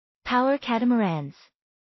Power catamarans.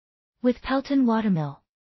 With Pelton Watermill.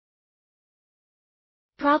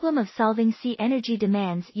 Problem of solving sea energy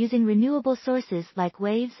demands using renewable sources like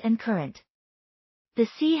waves and current. The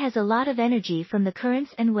sea has a lot of energy from the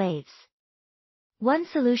currents and waves. One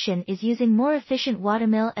solution is using more efficient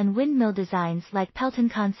watermill and windmill designs like Pelton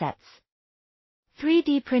concepts.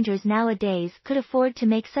 3D printers nowadays could afford to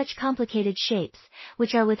make such complicated shapes,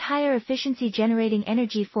 which are with higher efficiency generating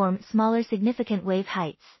energy form smaller significant wave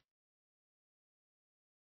heights.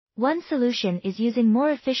 One solution is using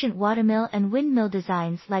more efficient watermill and windmill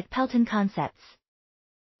designs like Pelton concepts.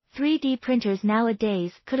 3D printers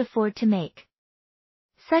nowadays could afford to make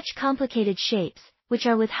such complicated shapes, which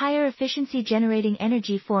are with higher efficiency generating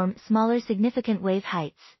energy form smaller significant wave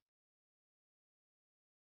heights.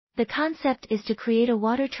 The concept is to create a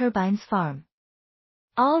water turbines farm.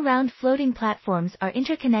 All-round floating platforms are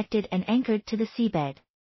interconnected and anchored to the seabed.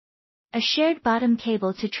 A shared bottom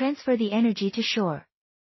cable to transfer the energy to shore.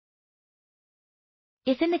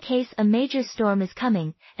 If in the case a major storm is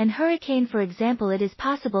coming, an hurricane for example, it is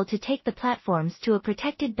possible to take the platforms to a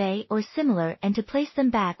protected bay or similar and to place them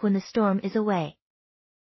back when the storm is away.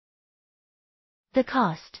 The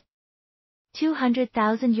cost.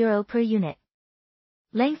 €200,000 per unit.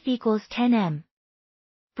 Length equals 10 m.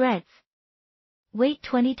 Breadth. Weight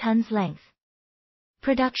 20 tons length.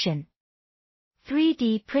 Production.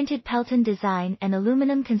 3D printed Pelton design and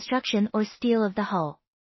aluminum construction or steel of the hull.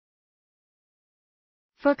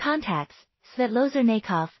 For contacts,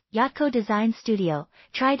 Svetlozernakov, Yatco Design Studio,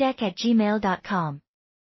 trideck@gmail.com.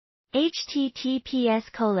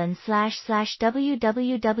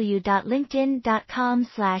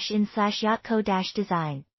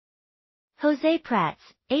 https://www.linkedin.com/in/yatco-design. Jose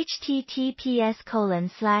Prats,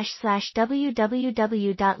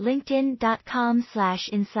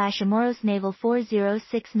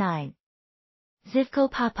 https://www.linkedin.com/in/amorosnaval4069.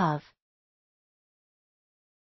 Zivko Popov.